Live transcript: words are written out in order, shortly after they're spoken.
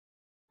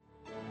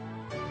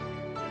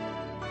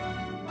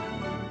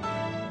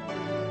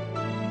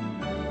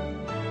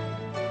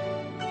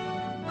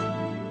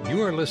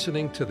You are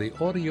listening to the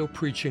audio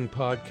preaching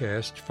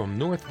podcast from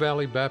North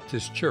Valley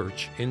Baptist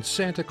Church in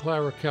Santa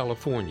Clara,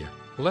 California,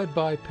 led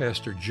by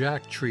Pastor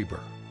Jack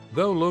Trieber.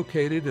 Though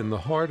located in the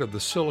heart of the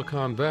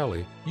Silicon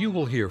Valley, you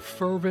will hear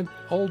fervent,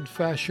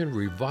 old-fashioned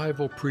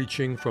revival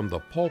preaching from the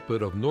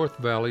pulpit of North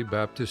Valley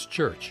Baptist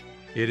Church.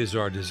 It is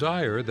our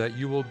desire that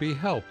you will be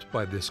helped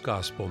by this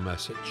gospel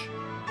message.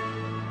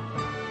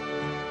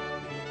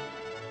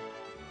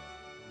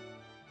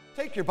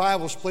 Take your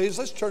Bibles, please.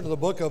 Let's turn to the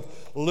book of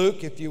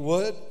Luke, if you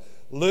would.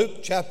 Luke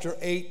chapter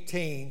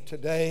 18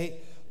 today.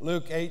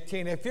 Luke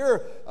 18. If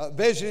you're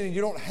visiting and you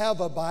don't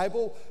have a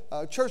Bible,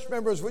 church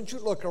members, would you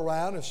look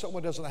around? If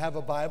someone doesn't have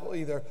a Bible,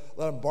 either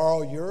let them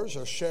borrow yours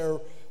or share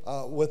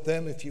with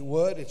them if you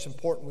would. It's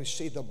important we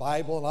see the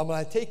Bible. And I'm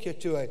going to take you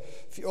to a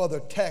few other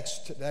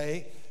texts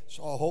today,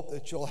 so I hope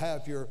that you'll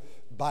have your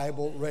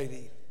Bible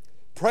ready.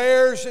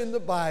 Prayers in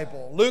the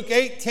Bible. Luke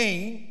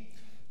 18.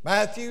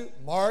 Matthew,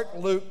 Mark,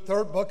 Luke,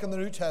 third book in the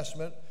New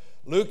Testament.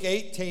 Luke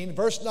 18,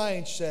 verse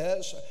 9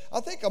 says, I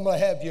think I'm going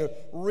to have you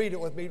read it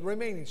with me,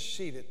 remaining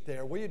seated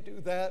there. Will you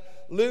do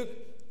that? Luke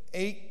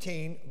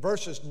 18,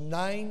 verses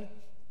 9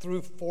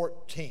 through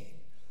 14.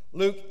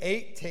 Luke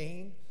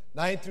 18,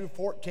 9 through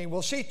 14.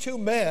 We'll see two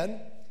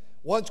men.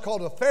 One's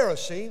called a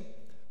Pharisee,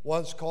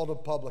 one's called a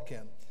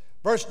publican.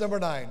 Verse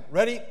number 9.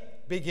 Ready?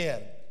 Begin.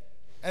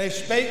 And he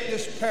spake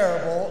this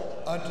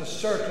parable unto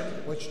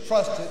certain which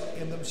trusted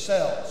in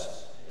themselves.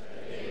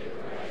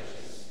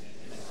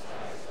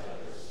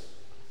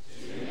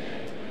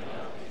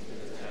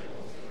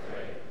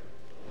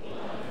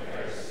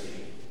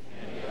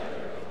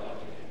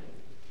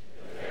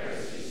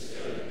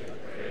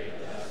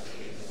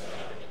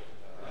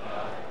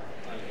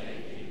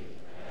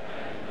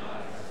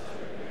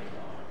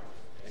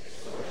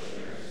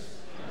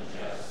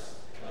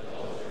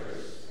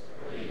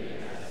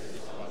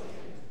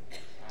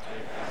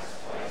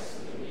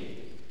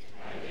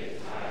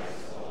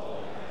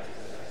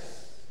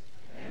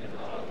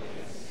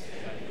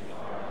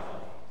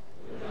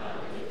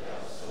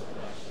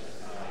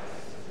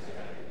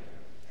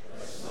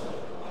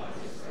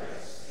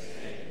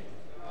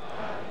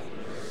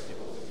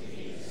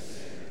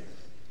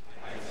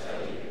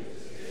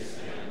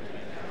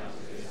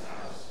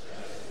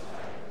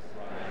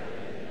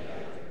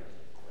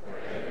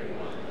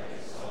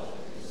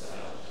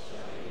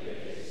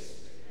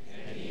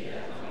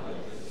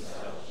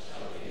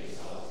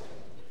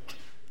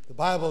 The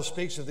Bible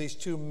speaks of these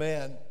two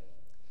men.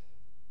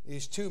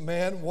 These two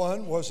men,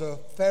 one was a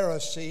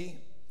Pharisee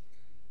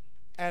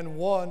and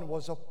one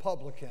was a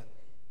publican.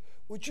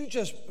 Would you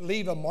just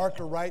leave a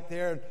marker right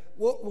there? And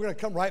we're going to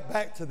come right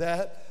back to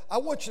that. I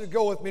want you to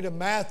go with me to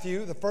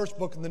Matthew, the first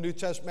book in the New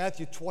Testament,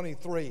 Matthew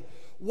 23.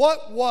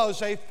 What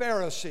was a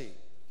Pharisee?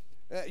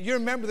 You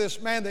remember this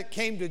man that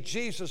came to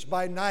Jesus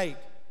by night.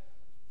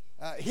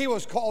 He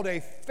was called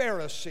a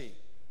Pharisee.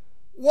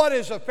 What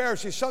is a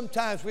Pharisee?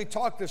 Sometimes we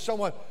talk to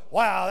someone,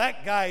 wow,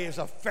 that guy is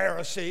a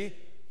Pharisee.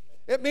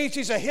 It means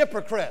he's a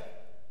hypocrite.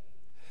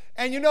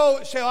 And you know,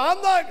 say,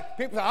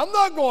 people say, I'm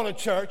not going to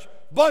church.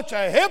 Bunch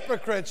of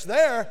hypocrites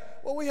there.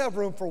 Well, we have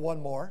room for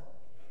one more.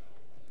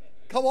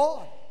 Come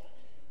on.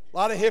 A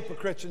lot of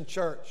hypocrites in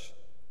church.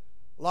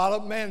 A lot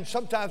of men.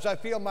 Sometimes I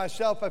feel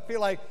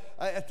like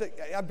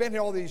I've been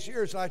here all these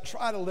years and I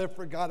try to live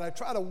for God. I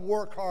try to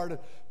work hard and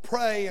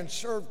pray and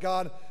serve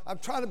God. I'm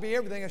trying to be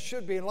everything I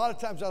should be. And a lot of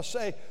times I'll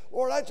say,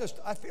 Lord,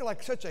 I feel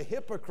like such a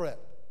hypocrite.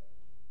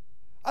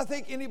 I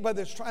think anybody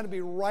that's trying to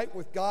be right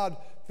with God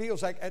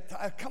feels like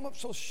I come up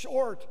so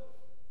short.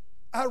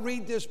 I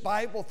read this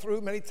Bible through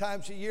many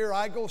times a year.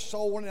 I go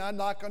soul winning. I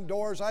knock on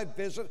doors. I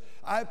visit.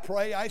 I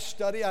pray. I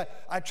study.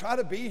 I try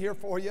to be here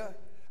for you.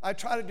 I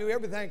try to do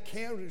everything I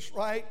can that's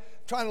right,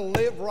 trying to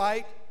live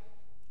right,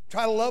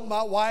 try to love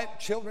my wife,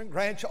 children,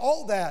 grandchildren,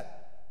 all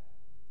that.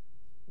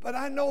 But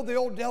I know the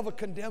old devil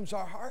condemns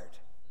our heart.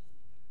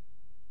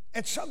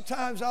 And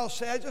sometimes I'll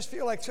say, I just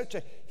feel like such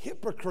a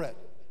hypocrite.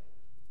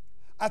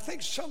 I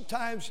think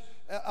sometimes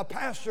a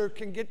pastor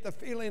can get the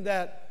feeling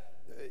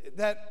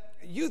that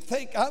you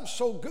think I'm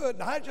so good,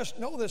 and I just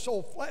know this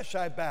old flesh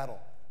I battle.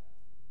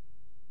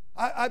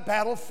 I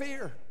battle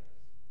fear.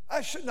 I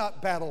should not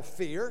battle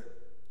fear.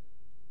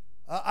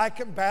 I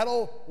can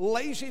battle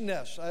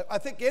laziness. I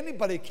think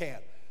anybody can.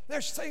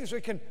 There's things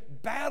we can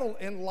battle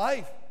in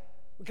life.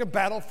 We can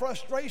battle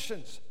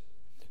frustrations.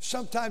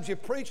 Sometimes you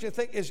preach and you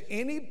think, is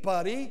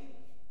anybody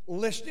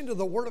listening to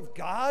the Word of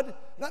God?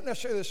 Not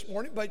necessarily this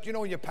morning, but you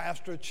know, you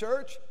pastor a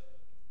church.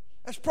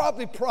 That's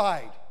probably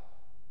pride.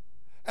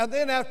 And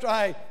then after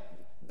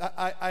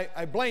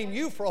I blame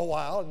you for a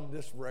while, and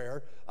this is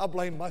rare, I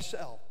blame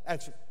myself.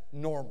 That's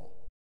normal.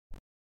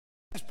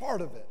 That's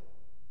part of it.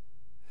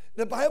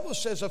 The Bible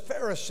says a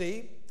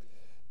Pharisee,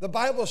 the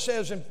Bible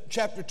says in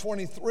chapter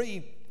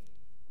 23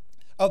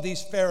 of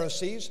these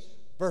Pharisees,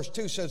 verse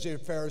 2 says they're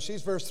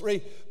Pharisees, verse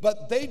 3,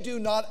 but they do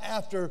not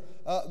after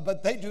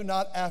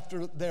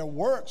their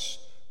works,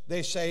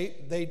 they say,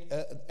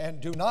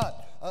 and do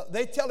not.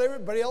 They tell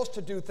everybody else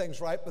to do things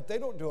right, but they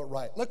don't do it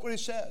right. Look what he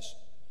says.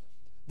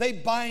 They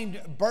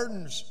bind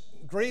burdens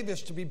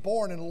grievous to be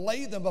borne and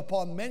lay them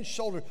upon men's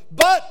shoulders,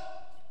 but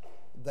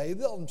they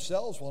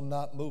themselves will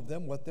not move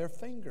them with their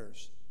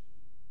fingers.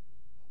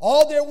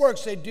 All their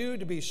works they do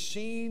to be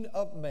seen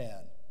of men.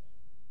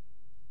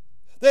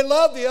 They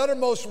love the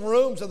uttermost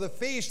rooms of the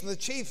feast and the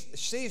chief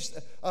seats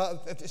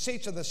of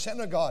the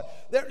synagogue.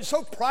 They're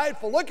so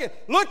prideful. Look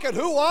at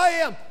who I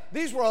am.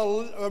 These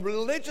were a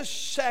religious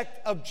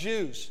sect of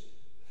Jews.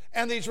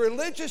 And these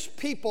religious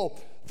people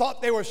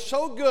thought they were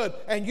so good,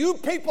 and you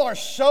people are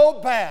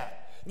so bad.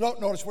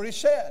 Notice what he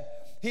said.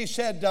 He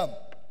said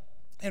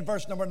in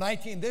verse number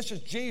 19, this is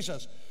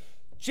Jesus.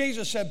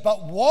 Jesus said,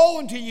 but woe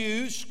unto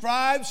you,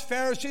 scribes,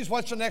 Pharisees.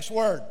 What's the next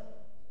word?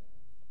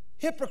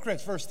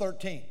 Hypocrites, verse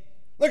 13.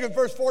 Look at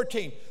verse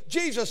 14.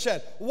 Jesus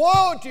said,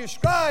 woe unto you,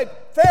 scribes,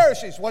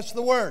 Pharisees. What's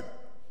the word?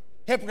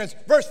 Hypocrites.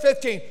 Verse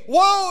 15.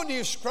 Woe unto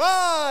you,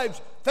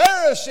 scribes,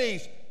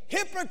 Pharisees,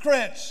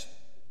 hypocrites.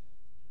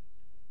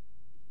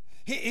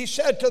 He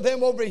said to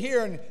them over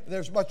here, and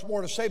there's much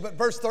more to say, but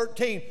verse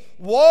 13,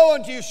 woe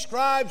unto you,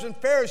 scribes and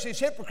Pharisees,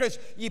 hypocrites,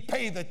 ye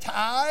pay the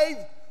tithe,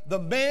 the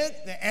mint,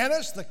 the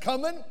anise, the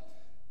cumin,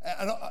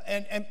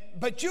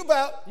 but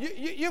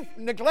you've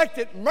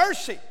neglected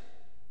mercy.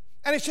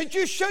 And he said,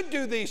 you should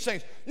do these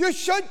things. You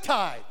should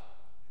tithe,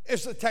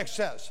 as the text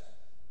says.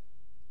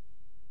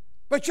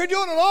 But you're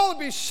doing it all to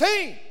be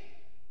seen.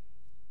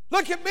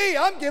 Look at me,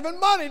 I'm giving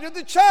money to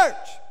the church.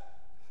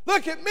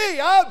 Look at me,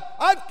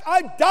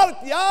 I've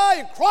dotted the I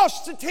and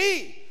crossed the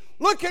T.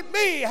 Look at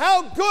me,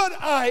 how good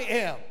I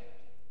am.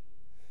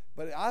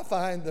 But I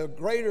find the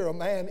greater a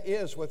man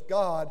is with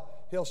God,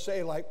 he'll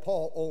say like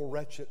Paul, oh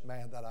wretched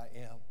man that I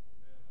am.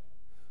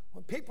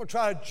 When people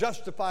try to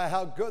justify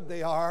how good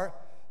they are,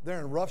 they're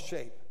in rough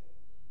shape.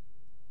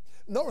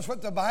 Notice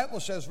what the Bible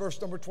says, verse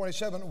number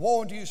 27.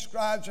 Woe unto you,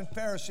 scribes and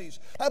Pharisees.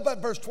 How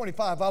about verse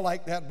 25? I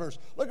like that verse.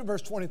 Look at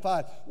verse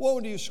 25. Woe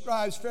unto you,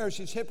 scribes,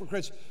 Pharisees,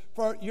 hypocrites,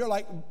 for you're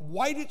like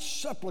whited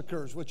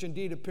sepulchres, which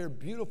indeed appear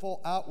beautiful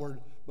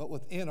outward, but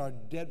within are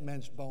dead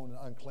men's bone and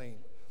unclean.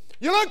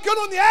 You look good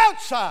on the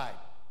outside,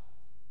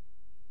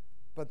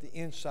 but the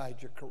inside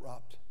you're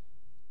corrupt.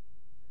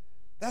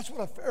 That's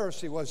what a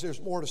Pharisee was.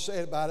 There's more to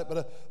say about it,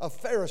 but a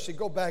Pharisee,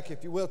 go back,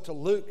 if you will, to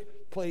Luke,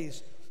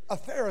 please. A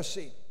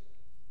Pharisee.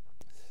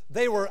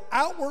 They were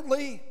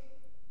outwardly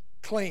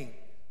clean.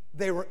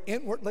 They were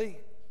inwardly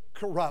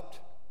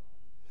corrupt.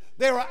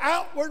 They were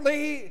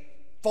outwardly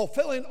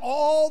fulfilling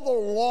all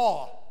the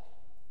law,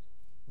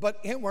 but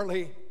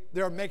inwardly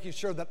they were making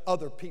sure that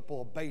other people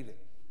obeyed it.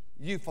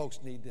 You folks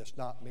need this,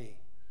 not me.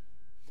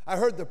 I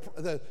heard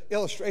the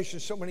illustration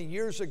so many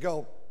years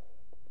ago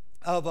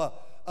of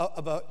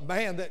a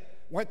man that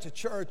went to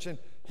church, and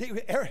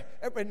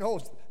everybody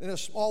knows in a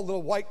small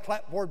little white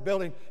clapboard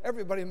building,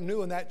 everybody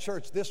knew in that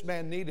church this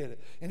man needed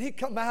it. And he'd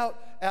come out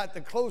at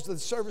the close of the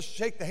service,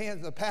 shake the hand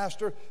of the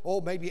pastor. Oh,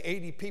 maybe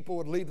 80 people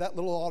would leave that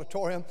little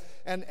auditorium.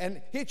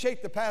 And he'd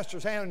shake the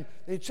pastor's hand,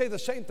 and he'd say the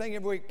same thing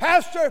every week.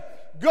 Pastor,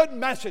 good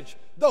message.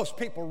 Those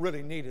people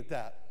really needed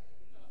that.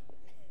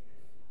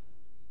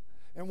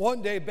 And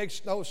one day, a big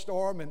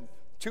snowstorm, and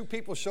two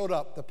people showed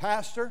up, the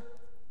pastor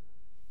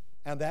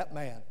and that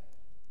man.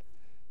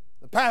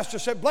 The pastor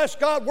said, bless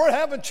God, we're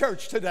having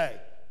church today.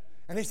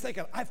 And he's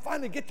thinking, I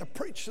finally get to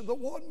preach to the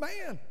one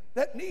man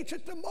that needs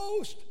it the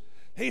most.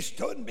 He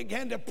stood and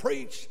began to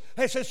preach.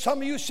 He said,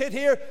 some of you sit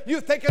here,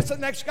 you think it's the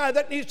next guy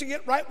that needs to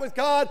get right with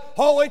God.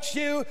 Oh, it's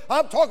you.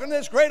 I'm talking to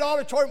this great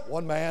auditorium.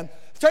 One man,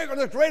 talking to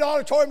this great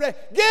auditorium today.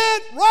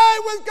 Get right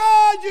with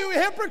God, you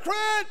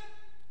hypocrite.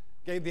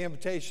 Gave the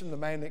invitation, the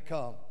man didn't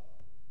come.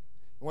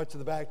 Went to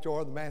the back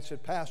door. The man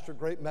said, Pastor,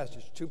 great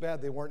message. Too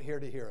bad they weren't here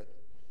to hear it.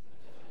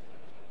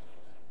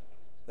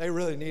 They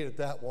really needed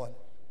that one.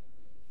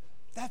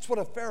 That's what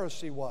a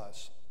Pharisee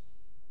was.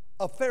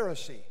 A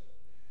Pharisee.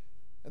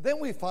 And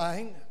then we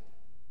find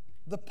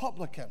the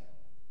publican.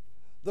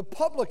 The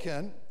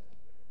publican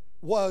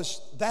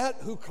was that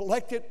who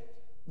collected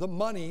the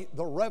money,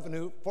 the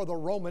revenue for the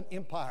Roman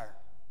Empire.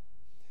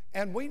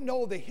 And we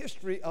know the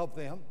history of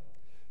them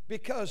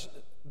because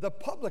the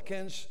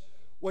publicans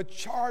would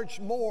charge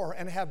more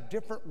and have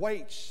different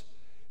weights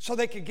so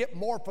they could get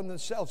more from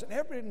themselves. And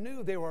everybody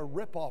knew they were a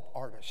rip-off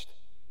artist.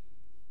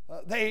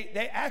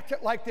 They acted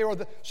like they were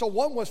so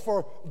one was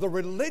for the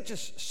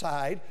religious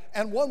side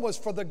and one was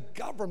for the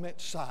government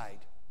side.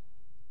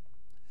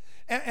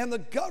 And the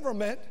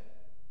government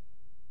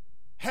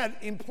had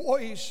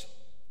employees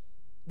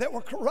that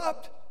were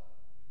corrupt.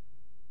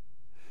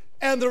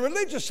 And the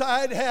religious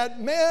side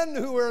had men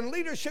who were in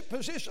leadership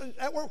positions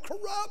that were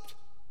corrupt.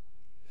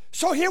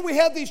 So here we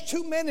have these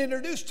two men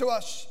introduced to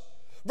us.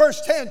 Verse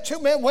 10, two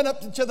men went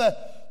up into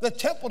the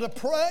temple to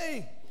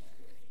pray.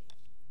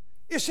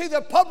 You see,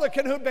 the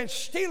publican who had been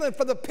stealing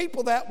for the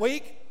people that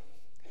week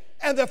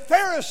and the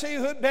Pharisee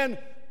who had been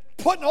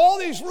putting all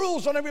these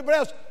rules on everybody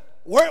else,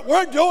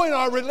 we're doing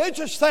our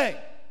religious thing.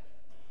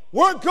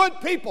 We're good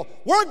people.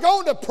 We're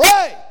going to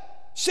pray.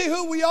 See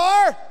who we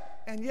are?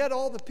 And yet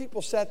all the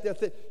people sat there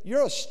thinking,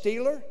 you're a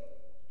stealer?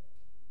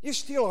 You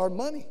steal our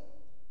money.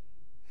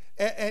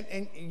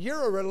 And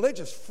you're a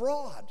religious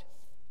fraud.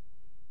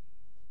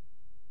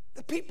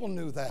 The people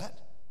knew that.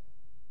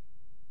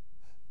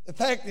 In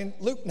fact, in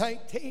Luke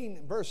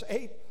 19, verse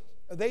 8,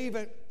 they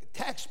even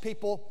taxed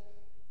people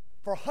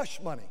for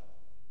hush money.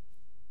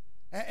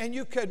 And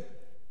you could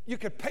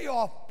pay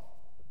off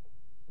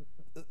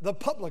the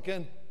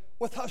publican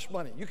with hush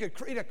money. You could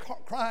create a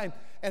crime,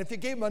 and if you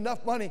gave them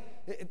enough money,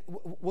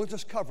 we'll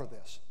just cover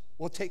this.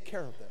 We'll take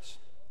care of this.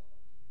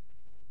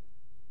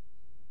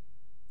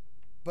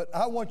 But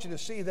I want you to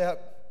see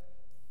that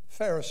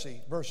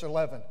Pharisee, verse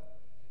 11.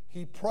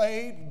 He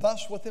prayed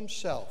thus with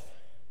himself.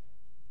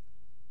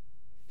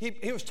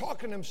 He was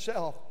talking to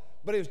himself,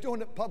 but he was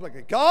doing it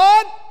publicly.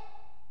 God,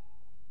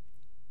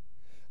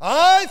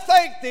 I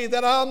thank thee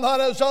that I'm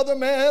not as other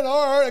men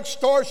are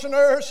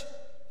extortioners.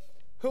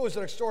 Who was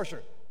an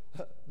extortioner?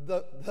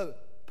 The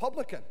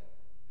publican.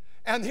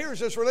 And here's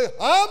this religion.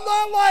 I'm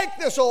not like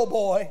this old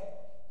boy.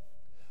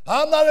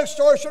 I'm not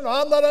extortioner.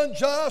 I'm not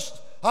unjust.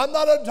 I'm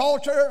not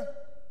adulterer.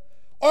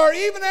 Or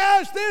even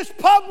as this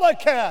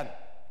publican.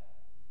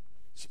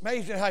 It's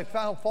amazing how he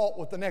found fault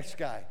with the next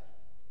guy.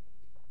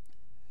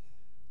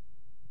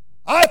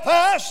 I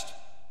fast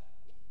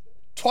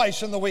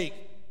twice in the week.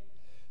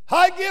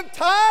 I give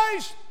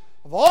tithes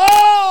of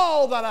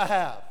all that I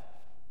have.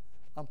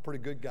 I'm a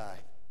pretty good guy.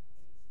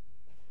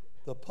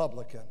 The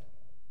publican.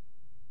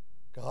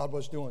 God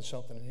was doing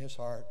something in his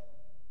heart.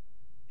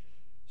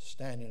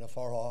 Standing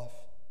afar off.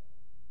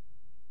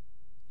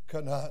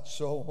 Could not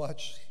so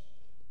much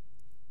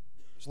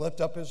as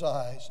lift up his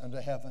eyes unto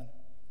heaven.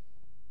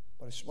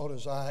 But he smote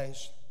his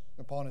eyes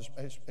upon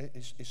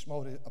he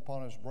smote it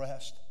upon his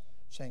breast,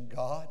 saying,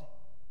 God,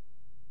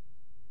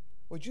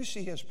 would you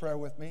see his prayer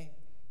with me?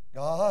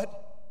 God,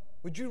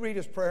 would you read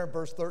his prayer in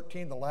verse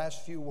 13, the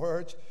last few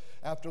words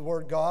after the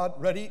word God?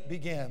 Ready,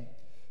 begin.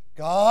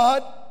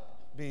 God,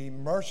 be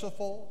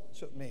merciful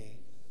to me,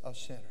 a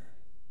sinner.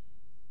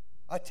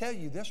 I tell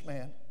you, this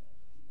man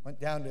went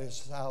down to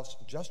his house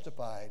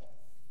justified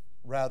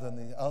rather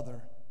than the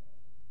other.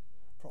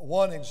 For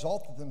one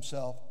exalteth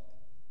himself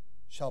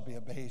shall be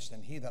abased,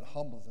 and he that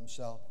humbleth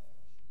himself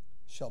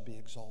shall be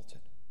exalted.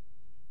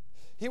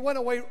 He went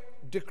away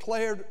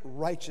declared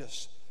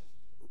righteous.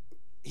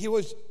 He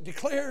was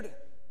declared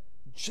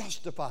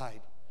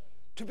justified.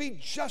 To be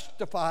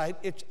justified,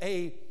 it's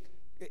a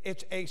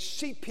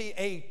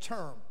CPA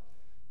term,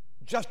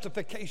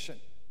 justification.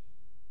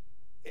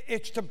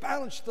 It's to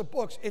balance the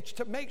books. It's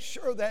to make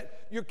sure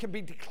that you can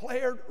be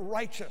declared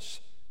righteous.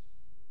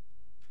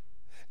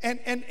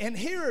 And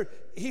here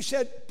he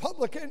said,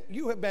 publican,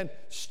 you have been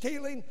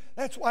stealing.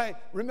 That's why,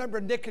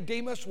 remember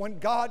Nicodemus, when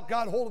God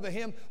got hold of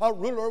him, a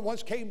ruler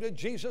once came to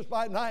Jesus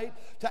by night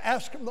to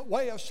ask him the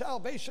way of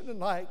salvation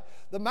tonight.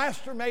 The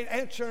master made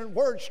answer in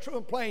words true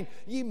and plain,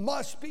 ye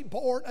must be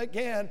born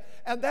again.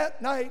 And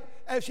that night,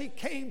 as he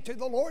came to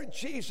the Lord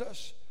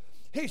Jesus,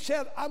 he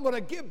said, I'm going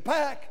to give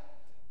back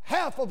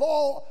half of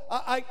all.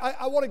 I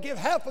want to give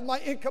half of my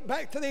income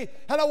back to thee,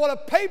 and I want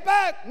to pay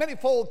back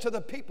manyfold to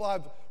the people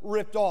I've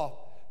ripped off.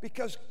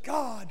 Because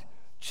God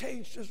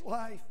changed his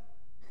life.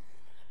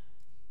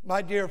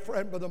 My dear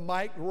friend, Brother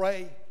Mike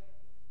Ray,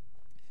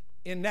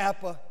 in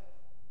Napa,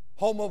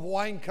 home of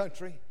wine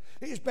country.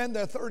 He's been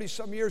there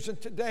 30-some years, and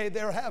today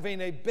they're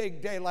having a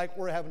big day like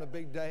we're having a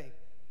big day.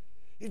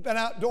 He's been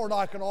out door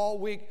knocking all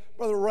week.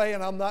 Brother Ray,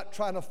 and I'm not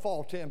trying to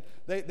fault him,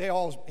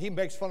 he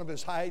makes fun of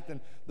his height, and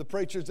the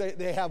preachers,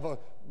 they have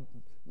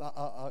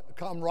a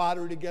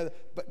camaraderie together.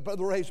 But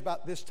Brother Ray's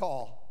about this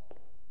tall.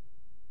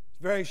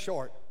 He's very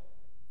short.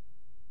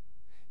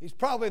 He's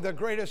probably the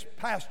greatest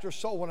pastor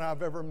soul winner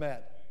I've ever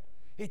met.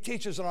 He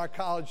teaches in our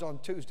college on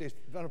Tuesdays.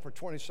 He's done it for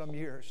 20-some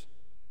years.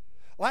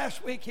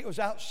 Last week, he was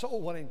out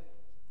soul winning.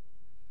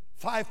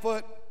 5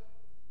 foot,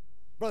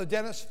 Brother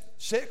Dennis,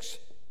 6,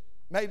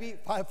 maybe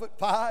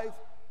 5'5",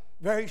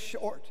 very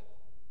short.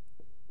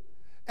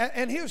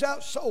 And he was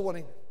out soul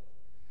winning.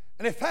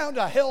 And they found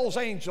a Hell's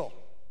Angel,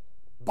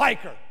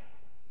 biker,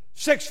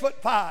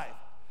 6'5".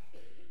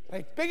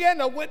 They began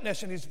to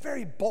witness, and he's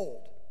very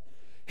bold.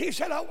 He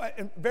said,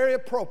 very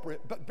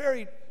appropriate, but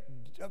very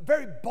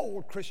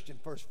bold Christian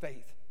for his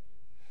faith.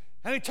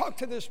 And he talked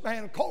to this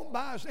man, called him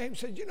by his name,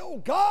 said, you know,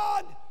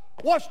 God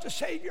wants to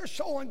save your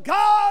soul, and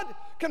God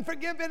can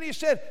forgive any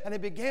sin. And he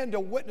began to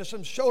witness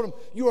and showed him,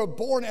 you were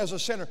born as a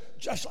sinner,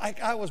 just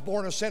like I was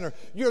born a sinner.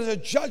 You're the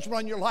judgment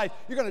on your life.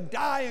 You're going to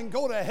die and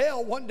go to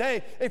hell one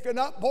day if you're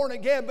not born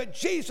again. But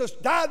Jesus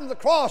died on the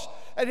cross,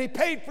 and he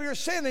paid for your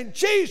sin, and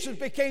Jesus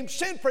became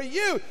sin for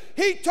you.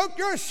 He took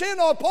your sin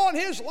upon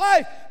his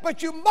life,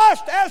 but you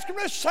must ask him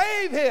to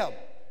save him.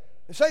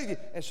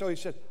 And so he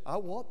said, I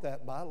want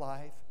that in my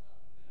life.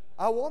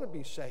 I want to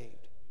be saved.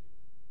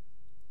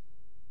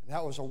 And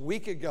that was a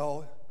week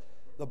ago,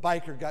 the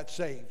biker got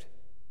saved.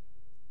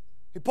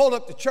 He pulled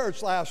up to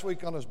church last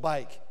week on his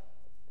bike.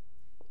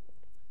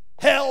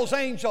 Hell's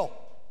Angel.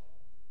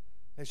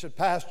 He said,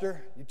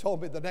 Pastor, you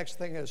told me the next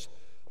thing is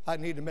I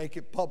need to make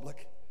it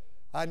public.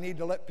 I need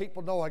to let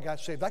people know I got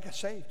saved. I got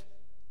saved.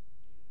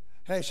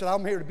 And he said,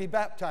 I'm here to be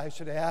baptized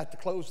today. I have to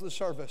close the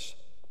service.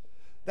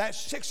 That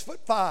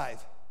 6'5"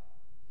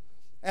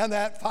 and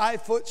that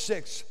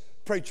 5'6"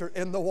 preacher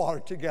in the water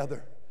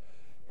together.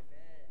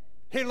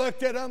 He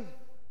looked at him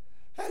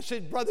and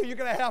said, "Brother, you're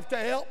going to have to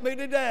help me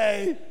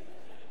today."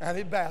 And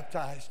he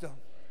baptized him.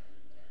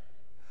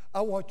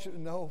 I want you to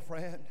know,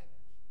 friend,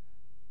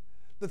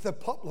 that the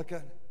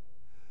publican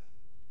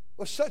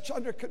was such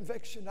under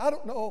conviction. I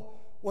don't know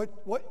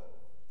what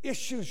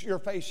issues you're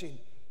facing.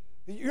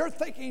 You're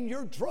thinking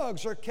your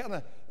drugs are going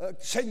to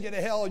send you to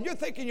hell, and you're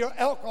thinking your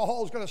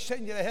alcohol is going to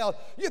send you to hell.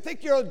 You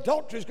think your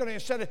adultery is going to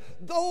send you.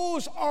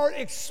 Those are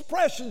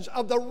expressions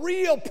of the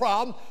real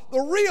problem.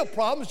 The real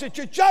problem is that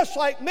you're just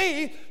like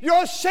me.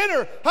 You're a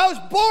sinner. I was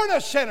born a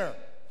sinner.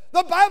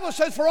 The Bible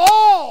says, "For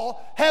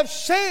all have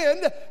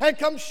sinned and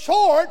come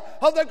short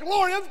of the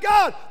glory of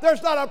God."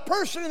 There's not a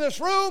person in this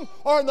room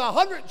or in the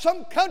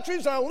 100-some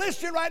countries that are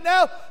listed right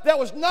now that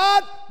was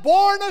not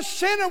born a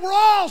sinner. We're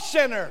all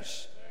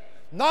sinners.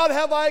 Not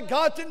have I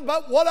gotten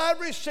but what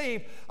I've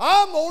received.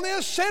 I'm only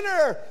a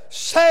sinner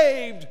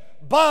saved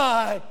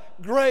by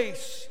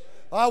grace.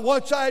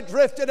 Once I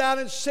drifted out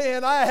in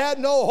sin, I had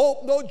no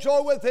hope, no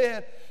joy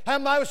within,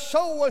 and my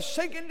soul was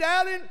sinking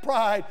down in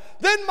pride.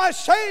 Then my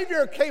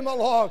Savior came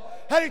along,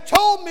 and He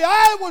told me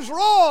I was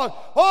wrong.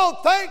 Oh,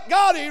 thank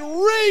God, He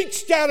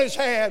reached down His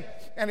hand,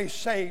 and He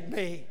saved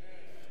me.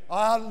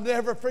 I'll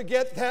never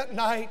forget that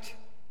night.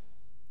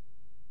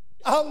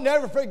 I'll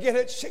never forget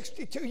it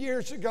 62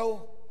 years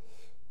ago.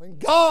 When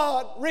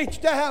God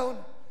reached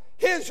down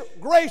His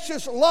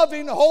gracious,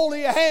 loving,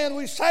 holy hand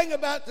we sang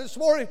about this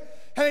morning,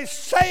 and He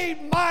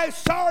saved my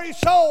sorry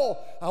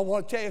soul. I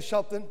want to tell you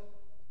something.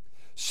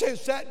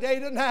 Since that day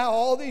to now,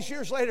 all these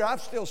years later,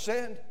 I've still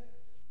sinned.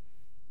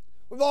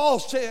 We've all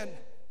sinned.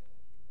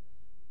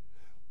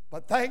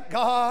 But thank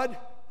God,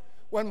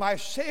 when my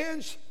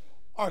sins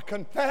are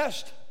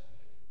confessed,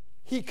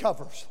 He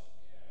covers.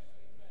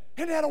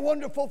 Isn't that a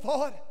wonderful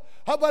thought?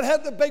 How about I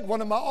had the big one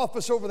in my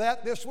office over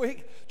that this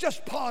week?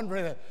 Just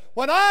pondering it.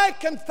 When I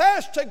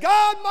confessed to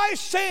God my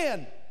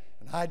sin,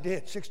 and I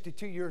did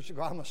 62 years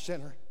ago, I'm a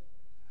sinner.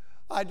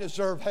 I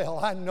deserve hell.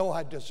 I know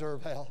I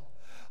deserve hell.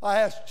 I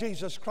asked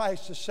Jesus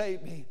Christ to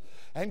save me,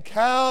 and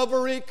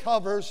Calvary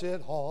covers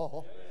it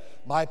all.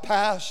 My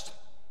past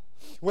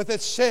with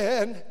its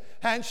sin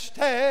and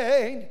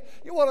stain.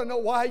 You want to know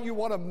why you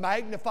want to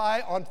magnify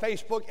on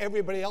Facebook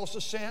everybody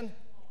else's sin?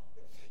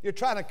 You're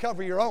trying to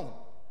cover your own.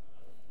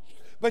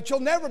 But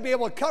you'll never be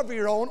able to cover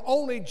your own.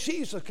 Only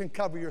Jesus can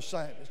cover your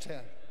sin.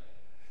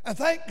 And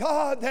thank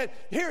God that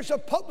here's a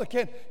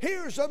publican,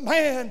 here's a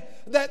man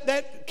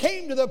that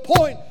came to the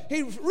point,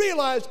 he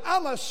realized,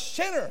 I'm a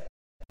sinner.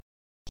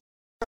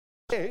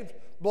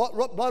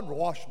 Blood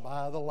washed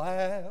by the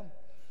Lamb.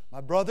 My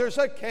brother's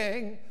a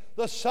king,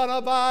 the son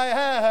of I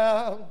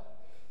am.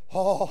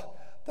 Oh,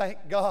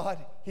 thank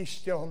God He's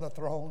still on the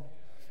throne.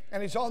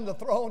 And He's on the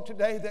throne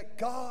today that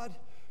God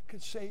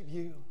could save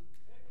you.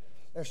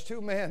 There's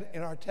two men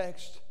in our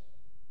text,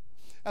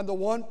 and the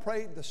one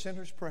prayed the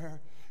sinner's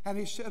prayer, and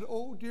he said,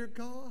 "Oh, dear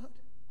God,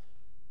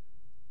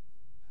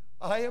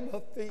 I am a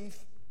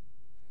thief.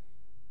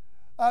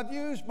 I've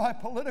used my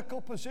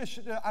political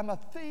position. I'm a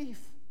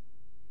thief."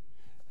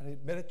 And he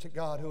admitted to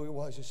God who he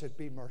was. He said,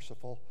 "Be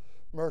merciful.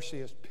 Mercy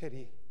is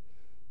pity.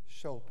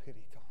 Show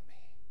pity to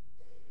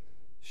me.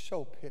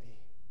 Show pity.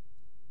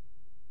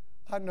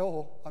 I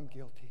know I'm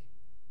guilty."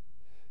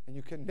 And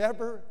you can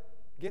never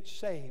get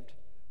saved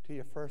till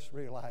you first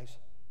realize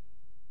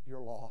you're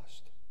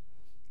lost.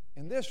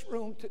 In this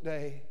room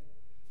today,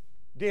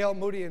 D.L.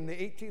 Moody in the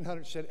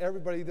 1800s said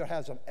everybody either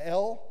has an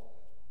L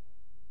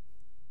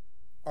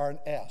or an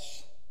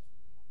S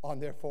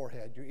on their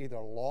forehead. You're either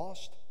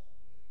lost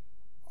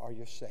or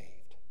you're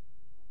saved.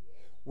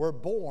 We're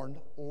born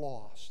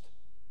lost.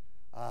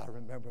 I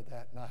remember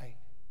that night.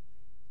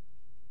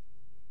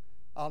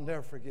 I'll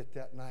never forget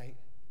that night.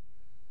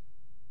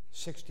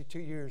 62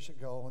 years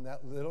ago in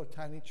that little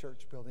tiny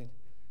church building,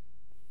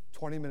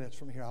 20 minutes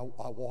from here, I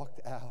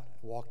walked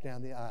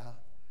down the aisle,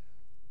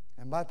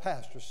 and my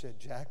pastor said,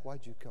 "Jack,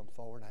 why'd you come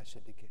forward?" And I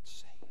said, "To get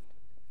saved."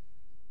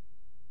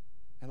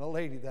 And a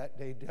lady that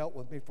day dealt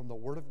with me from the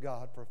Word of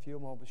God for a few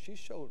moments. She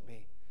showed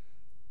me,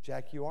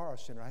 "Jack, you are a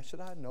sinner." I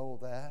said, "I know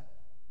that.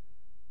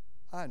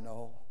 I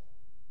know.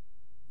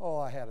 Oh,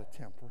 I had a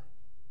temper.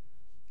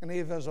 And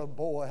even as a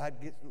boy,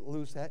 I'd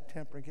lose that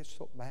temper and get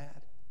so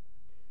mad.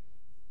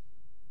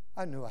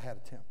 I knew I had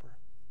a temper.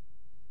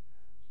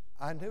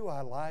 I knew I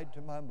lied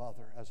to my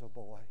mother as a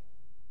boy.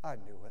 I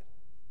knew it.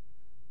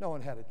 No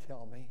one had to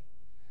tell me.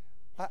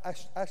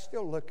 I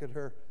still look at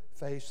her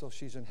face, though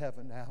she's in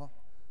heaven now.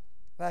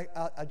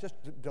 I just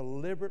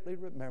deliberately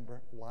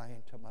remember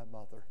lying to my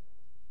mother.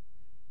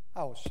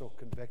 I was so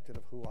convicted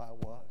of who I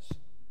was.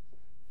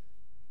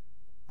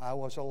 I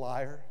was a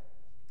liar.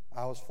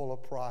 I was full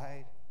of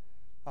pride.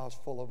 I was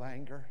full of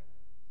anger.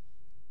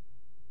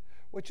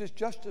 Which is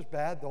just as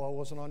bad, though I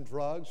wasn't on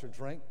drugs or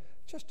drink,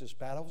 just as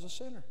bad I was a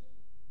sinner.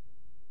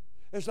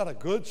 There's not a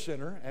good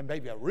sinner and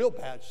maybe a real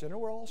bad sinner.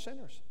 We're all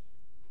sinners.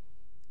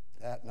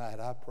 That night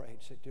I prayed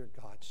and said, "Dear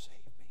God,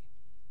 save me."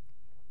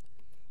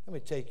 Let me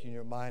take you in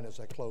your mind as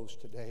I close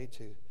today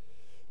to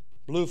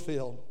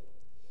Bluefield,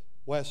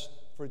 West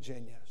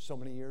Virginia, so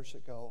many years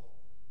ago.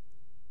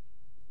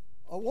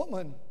 A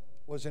woman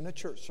was in a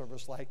church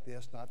service like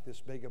this, not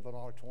this big of an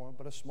auditorium,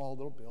 but a small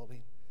little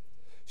building.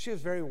 She was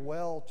a very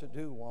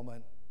well-to-do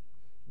woman,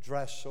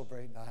 dressed so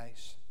very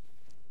nice.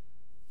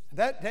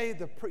 That day,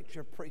 the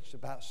preacher preached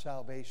about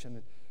salvation.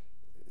 And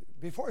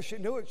before she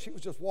knew it, she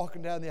was just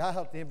walking down the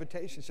aisle at the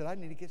invitation, said, I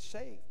need to get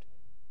saved.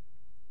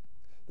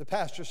 The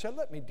pastor said,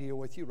 let me deal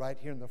with you right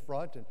here in the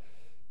front. And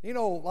you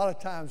know, a lot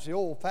of times the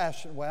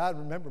old-fashioned way, I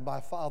remember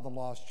my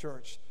father-in-law's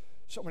church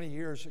so many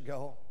years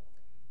ago,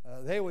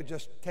 they would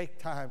just take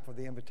time for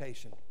the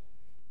invitation.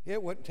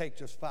 It wouldn't take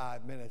just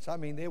 5 minutes. I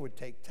mean, they would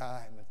take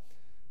time. And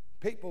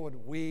people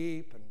would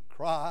weep and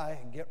cry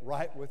and get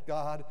right with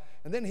God.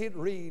 And then he'd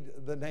read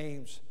the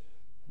names.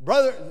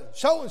 Brother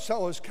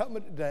so-and-so is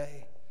coming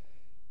today.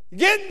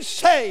 Getting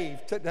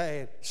saved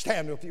today.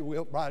 Stand if you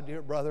will, my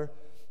dear brother.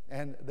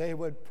 And they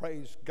would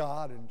praise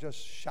God and just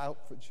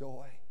shout for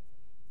joy.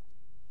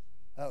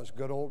 That was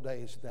good old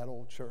days at that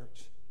old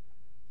church.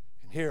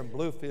 And here in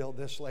Bluefield,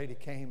 this lady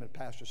came and the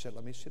pastor said,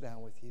 let me sit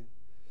down with you.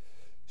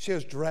 She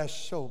was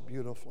dressed so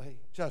beautifully,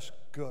 just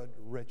good,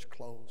 rich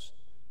clothes.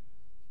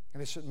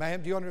 And he said,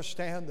 ma'am, do you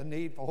understand the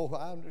need? Oh,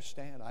 I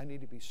understand. I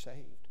need to be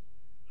saved.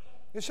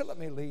 He said, let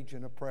me lead you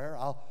in a prayer.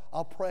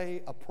 I'll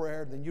pray a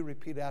prayer, then you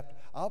repeat after.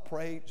 I'll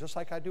pray just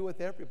like I do with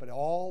everybody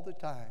all the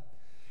time.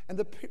 And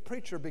the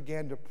preacher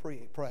began to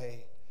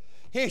pray.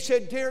 He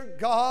said, dear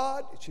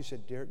God, she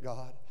said, dear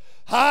God,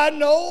 I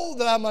know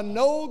that I'm a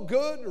no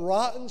good,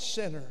 rotten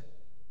sinner,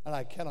 and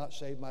I cannot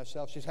save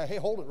myself. She said, hey,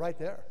 hold it right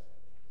there.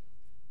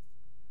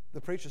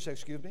 The preacher said,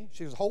 excuse me?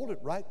 She says, hold it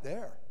right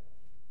there.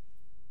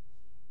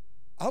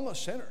 I'm a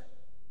sinner,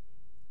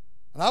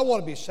 and I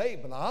want to be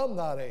saved, but I'm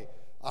not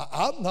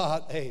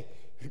a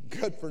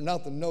good for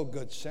nothing, no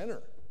good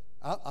sinner.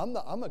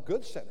 I'm a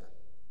good sinner.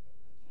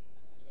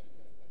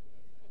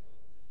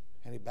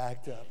 And he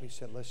backed up. He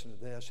said, listen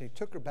to this. And he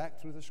took her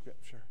back through the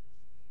scripture.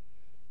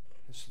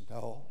 He said,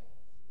 no,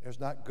 there's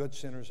not good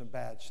sinners and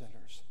bad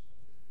sinners.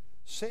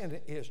 Sin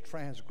is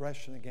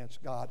transgression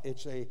against God.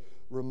 It's a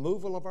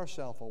removal of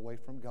ourselves away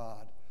from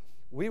God.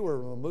 We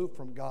were removed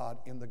from God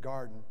in the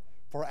garden.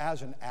 For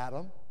as in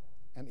Adam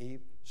and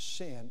Eve,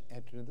 sin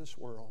entered into this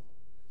world.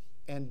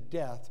 And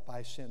death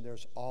by sin,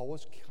 there's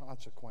always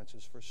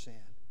consequences for sin.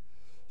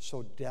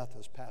 So death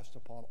has passed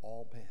upon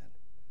all men,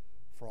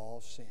 for all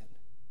sin.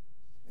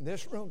 In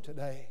this room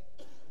today,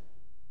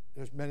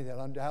 there's many that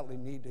undoubtedly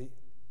need to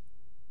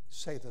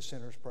say the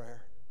sinner's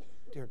prayer.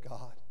 Dear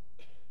God,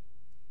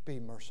 be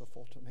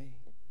merciful to me.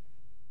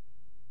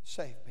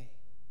 Save me.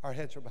 Our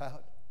heads are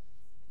bowed.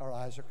 Our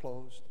eyes are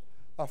closed.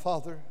 Our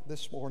Father,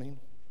 this morning,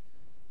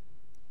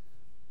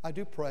 I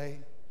do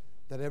pray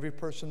that every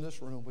person in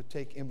this room would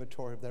take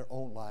inventory of their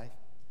own life.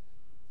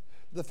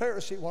 The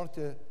Pharisee wanted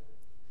to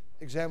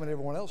examine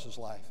everyone else's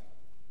life.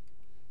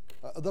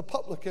 The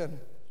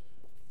publican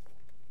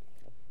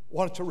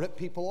wanted to rip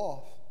people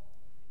off.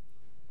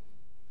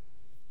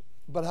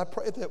 But I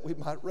pray that we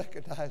might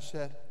recognize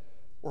that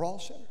we're all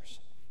sinners,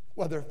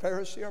 whether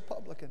Pharisee or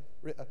publican,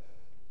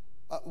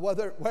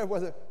 whether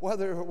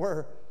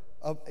we're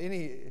of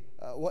any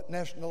what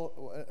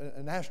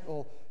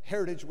national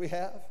heritage we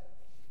have,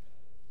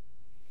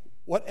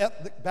 what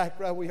ethnic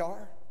background we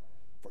are,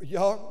 for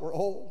young or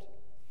old,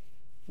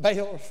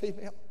 male or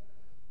female,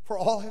 for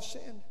all have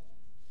sinned.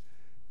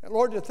 And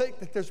Lord, to think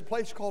that there's a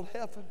place called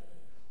heaven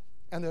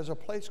and there's a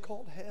place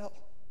called hell.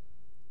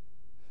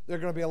 There are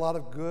going to be a lot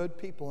of good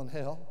people in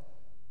hell.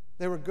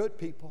 They were good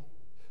people,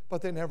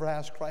 but they never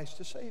asked Christ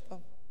to save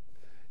them.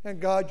 And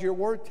God, your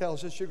word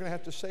tells us you're going to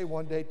have to say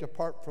one day,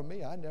 depart from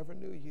me, I never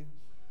knew you,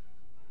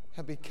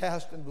 and be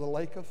cast into the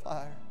lake of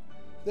fire.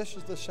 This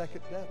is the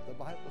second death, the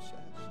Bible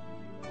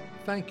says.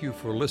 Thank you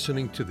for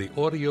listening to the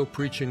audio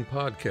preaching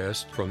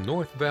podcast from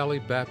North Valley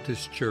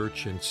Baptist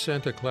Church in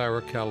Santa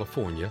Clara,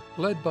 California,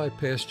 led by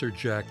Pastor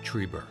Jack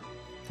Trieber.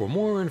 For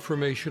more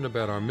information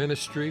about our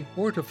ministry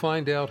or to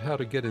find out how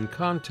to get in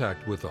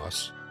contact with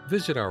us,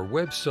 visit our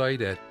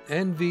website at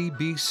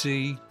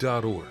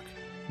nvbc.org.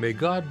 May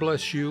God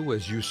bless you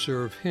as you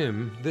serve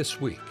Him this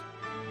week.